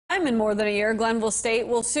In more than a year, Glenville State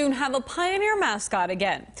will soon have a Pioneer mascot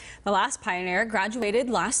again. The last Pioneer graduated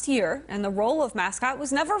last year, and the role of mascot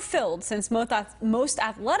was never filled since most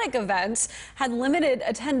athletic events had limited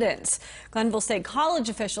attendance. Glenville State College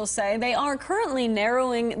officials say they are currently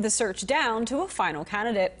narrowing the search down to a final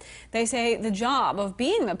candidate. They say the job of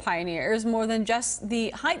being the Pioneer is more than just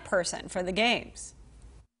the hype person for the games.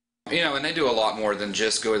 And they do a lot more than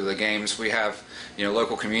just go to the games. We have,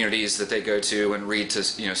 local communities that they go to and read to,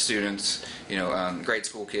 students, grade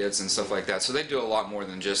school kids and stuff like that. So they do a lot more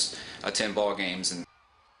than just attend ball games. And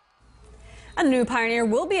a new Pioneer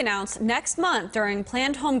will be announced next month during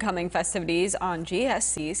planned homecoming festivities on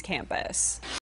GSC's campus.